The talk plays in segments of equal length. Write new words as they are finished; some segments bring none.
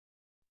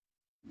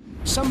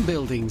Some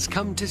buildings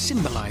come to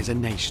symbolise a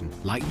nation,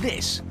 like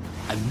this,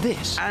 and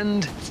this.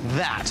 And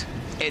that.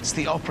 It's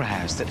the Opera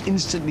House that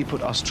instantly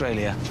put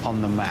Australia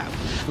on the map.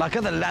 Like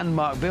other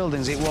landmark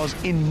buildings, it was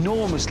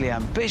enormously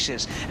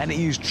ambitious, and it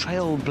used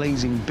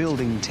trailblazing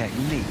building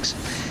techniques.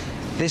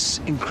 This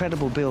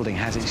incredible building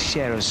has its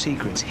share of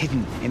secrets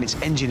hidden in its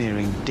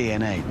engineering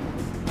DNA.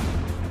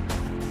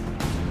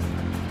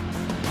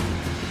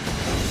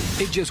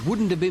 It just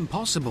wouldn't have been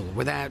possible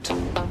without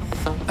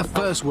a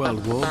First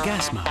World War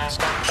gas mask,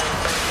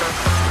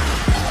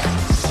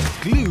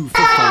 glue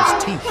for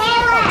false teeth,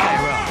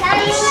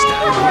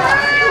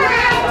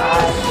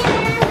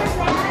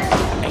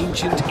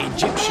 ancient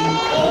Egyptian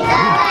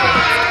woodcraft,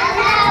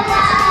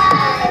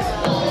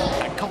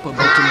 a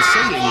copper-bottomed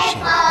sailing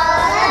ship,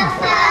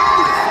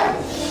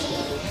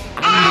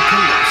 and the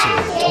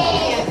collapsible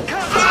toy.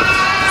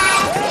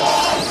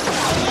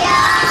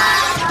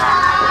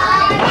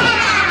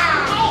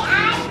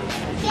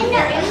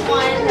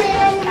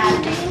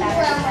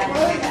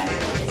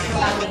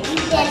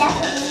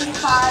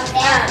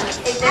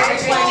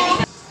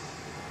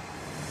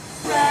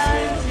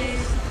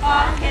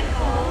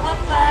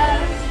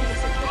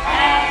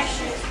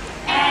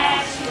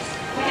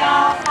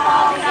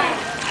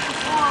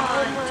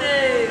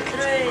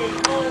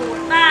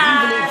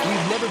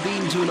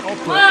 To an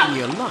opera in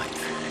your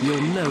life,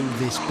 you'll know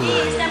this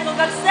building.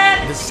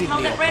 The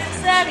Sydney Opera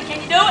House. Can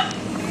you do it?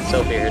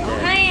 Sofia,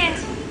 Hands.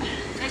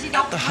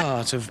 At the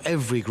heart of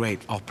every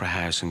great opera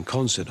house and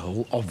concert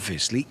hall,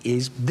 obviously,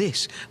 is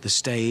this. The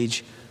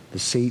stage, the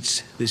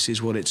seats, this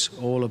is what it's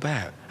all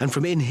about. And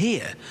from in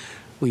here,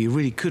 well, you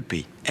really could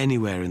be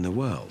anywhere in the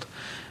world.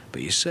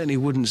 But you certainly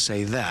wouldn't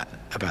say that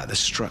about the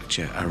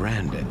structure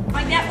around it.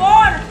 Like that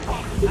water.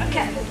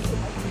 Okay.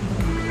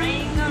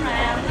 Ring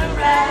around the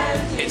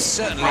rose. It's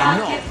certainly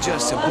not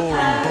just a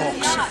boring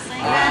box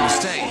around the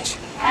stage.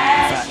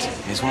 In fact,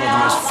 it's one of the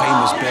most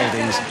famous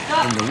buildings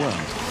in the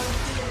world.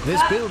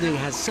 This building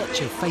has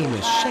such a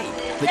famous shape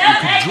that you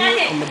could draw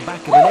it on the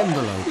back of an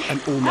envelope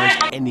and almost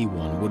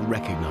anyone would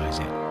recognise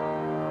it.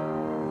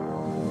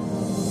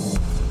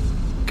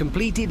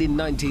 Completed in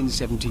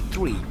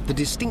 1973, the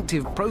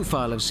distinctive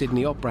profile of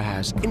Sydney Opera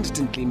House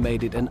instantly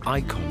made it an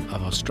icon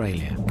of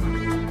Australia.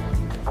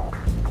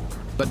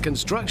 But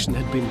construction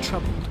had been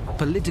troubled.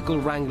 Political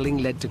wrangling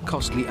led to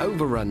costly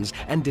overruns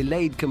and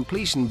delayed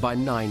completion by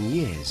 9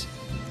 years.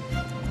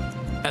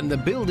 And the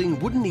building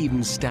wouldn't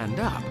even stand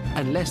up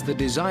unless the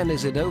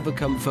designers had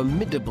overcome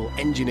formidable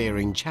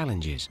engineering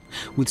challenges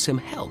with some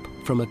help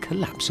from a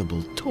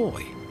collapsible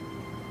toy.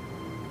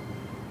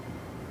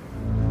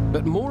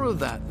 But more of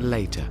that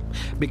later,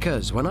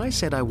 because when I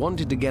said I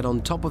wanted to get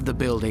on top of the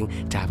building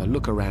to have a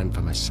look around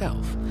for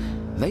myself,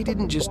 they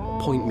didn't just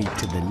point me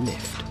to the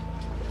lift.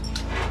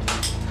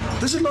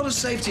 There's a lot of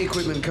safety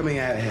equipment coming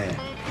out here.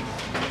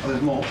 Oh,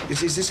 there's more.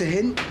 Is this a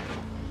hint?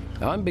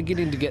 I'm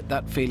beginning to get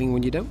that feeling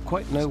when you don't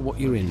quite know what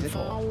you're in for.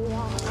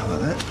 How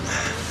about that?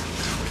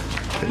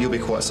 But you'll be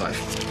quite safe.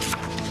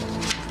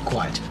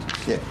 Quite.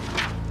 Yeah.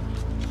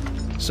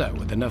 So,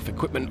 with enough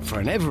equipment for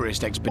an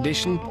Everest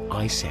expedition,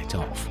 I set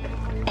off.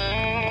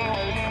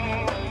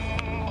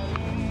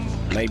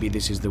 Maybe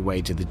this is the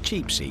way to the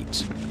cheap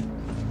seats.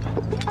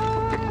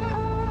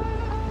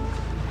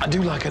 I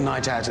do like a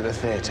night out at the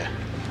theatre.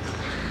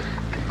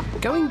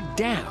 Going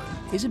down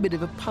is a bit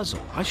of a puzzle.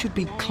 I should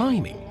be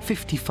climbing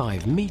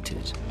 55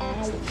 meters.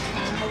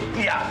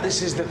 Yeah,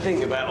 this is the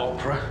thing about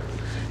opera.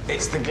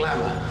 It's the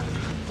glamour.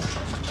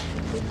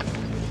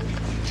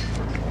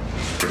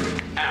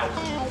 Ow.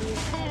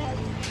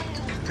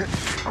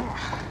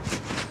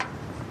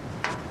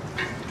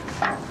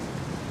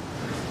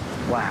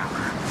 Wow.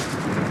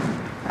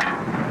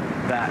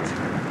 That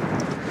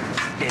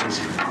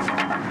is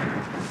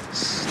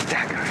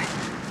staggering.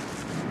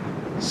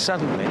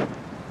 Suddenly,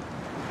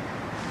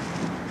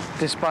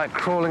 despite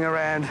crawling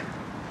around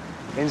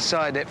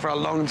inside it for a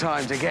long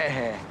time to get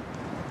here,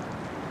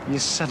 you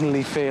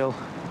suddenly feel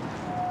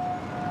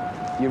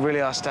you really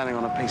are standing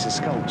on a piece of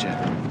sculpture.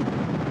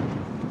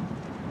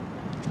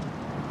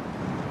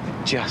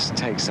 It just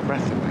takes the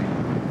breath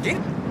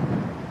away.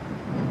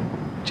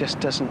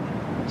 Just doesn't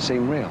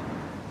seem real.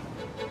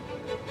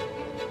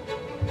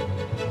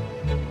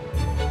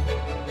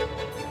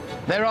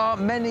 There are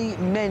many,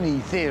 many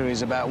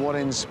theories about what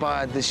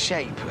inspired the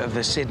shape of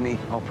the Sydney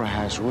Opera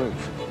House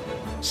roof.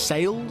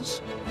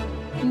 Sails,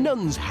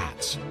 nuns'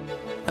 hats,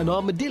 an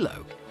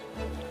armadillo.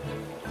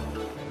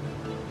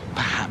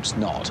 Perhaps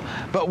not.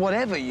 But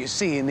whatever you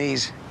see in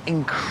these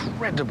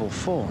incredible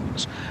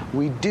forms,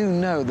 we do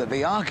know that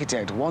the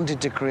architect wanted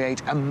to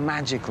create a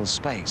magical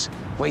space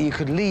where you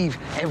could leave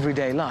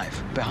everyday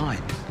life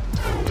behind.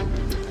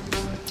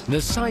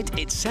 The site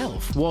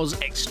itself was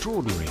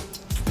extraordinary.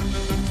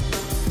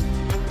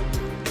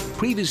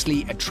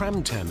 Previously a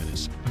tram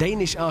terminus,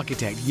 Danish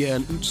architect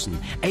Jørn Utzon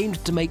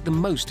aimed to make the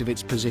most of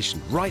its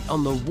position right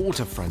on the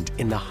waterfront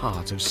in the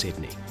heart of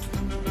Sydney.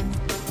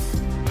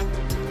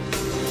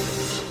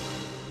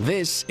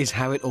 This is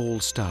how it all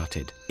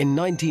started in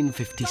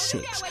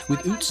 1956 with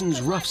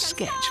Utzon's rough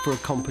sketch for a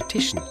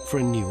competition for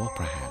a new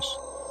opera house.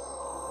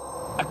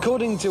 A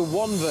According to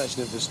one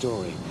version of the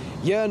story,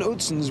 Jørn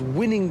Utsen's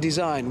winning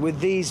design with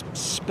these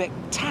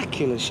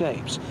spectacular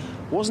shapes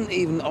wasn't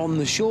even on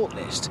the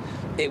shortlist.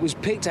 It was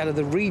picked out of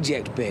the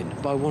reject bin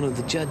by one of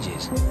the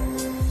judges.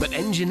 But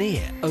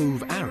engineer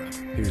Ove Arup,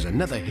 who's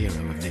another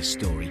hero of this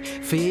story,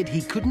 feared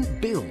he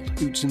couldn't build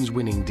Utsen's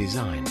winning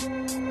design.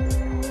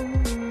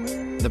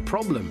 The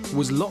problem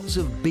was lots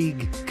of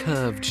big,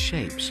 curved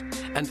shapes,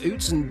 and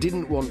Utsen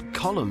didn't want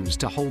columns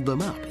to hold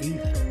them up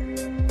either.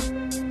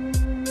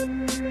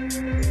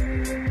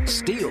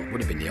 Steel would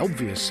have been the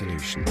obvious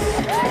solution.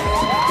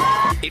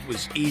 It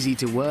was easy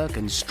to work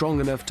and strong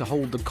enough to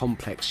hold the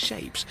complex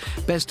shapes.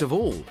 Best of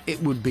all,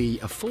 it would be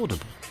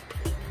affordable.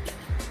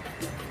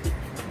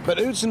 But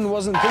Utsen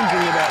wasn't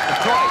thinking about the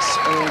price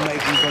or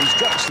making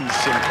construction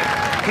simple.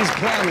 His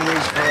plan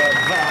was for a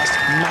vast,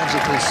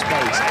 magical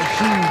space, a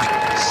huge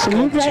sculpture.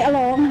 Move right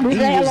along,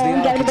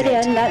 get everybody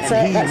in, that's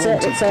it.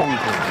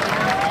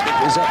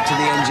 It was up to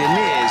the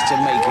engineers to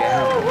make it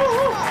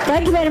happen.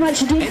 Thank you very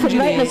much indeed for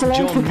inviting us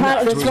along for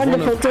part of this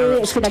wonderful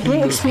day. It's been a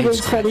great experience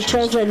for the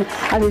children,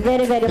 and we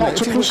very, very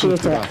much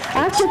appreciate it.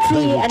 After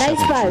three, a nice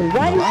bow.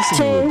 1,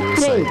 2,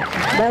 3.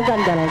 Well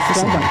done, girls.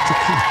 Well done. To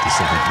keep this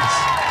evidence.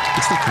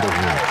 It's not going to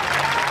work.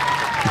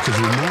 Because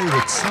we know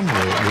that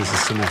somewhere there's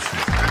a solution.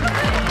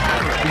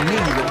 He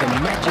knew that the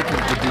magic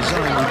of the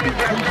design would be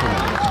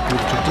compromised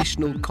with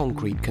traditional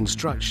concrete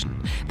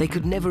construction. They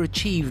could never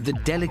achieve the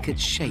delicate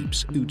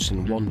shapes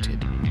Utsen wanted.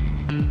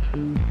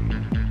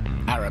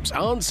 Arup's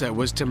answer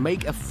was to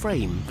make a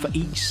frame for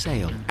each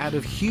sail out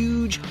of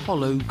huge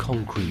hollow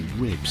concrete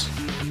ribs.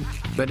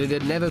 But it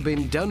had never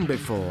been done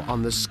before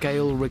on the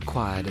scale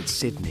required at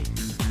Sydney.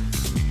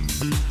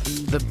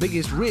 The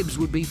biggest ribs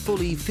would be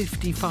fully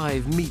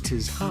 55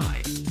 metres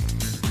high.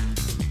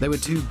 They were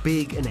too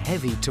big and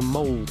heavy to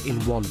mould in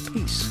one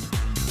piece.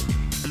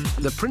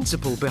 The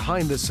principle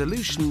behind the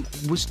solution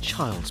was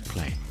child's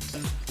play.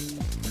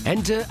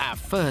 Enter our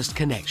first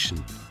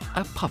connection,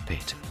 a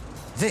puppet.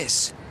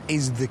 This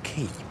is the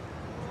key.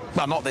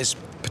 Well, not this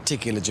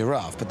particular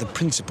giraffe, but the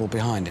principle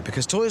behind it,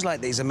 because toys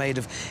like these are made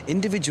of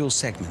individual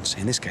segments,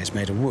 in this case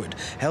made of wood,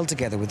 held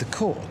together with a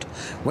cord.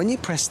 When you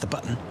press the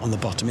button on the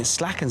bottom, it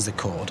slackens the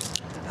cord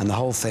and the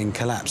whole thing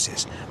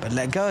collapses. But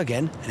let go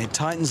again and it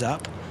tightens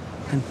up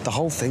and the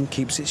whole thing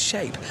keeps its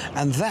shape.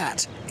 And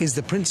that is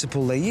the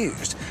principle they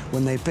used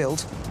when they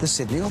built the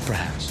Sydney Opera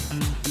House.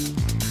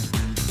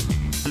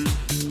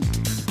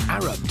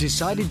 Arup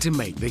decided to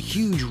make the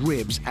huge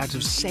ribs out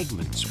of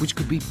segments which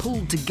could be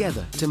pulled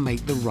together to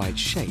make the right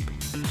shape,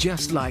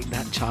 just like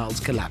that child's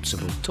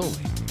collapsible toy.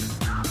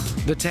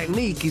 The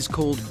technique is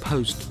called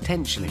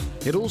post-tensioning.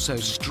 It also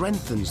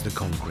strengthens the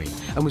concrete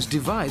and was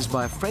devised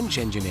by a French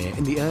engineer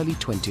in the early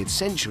 20th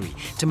century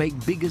to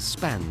make bigger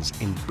spans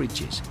in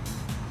bridges.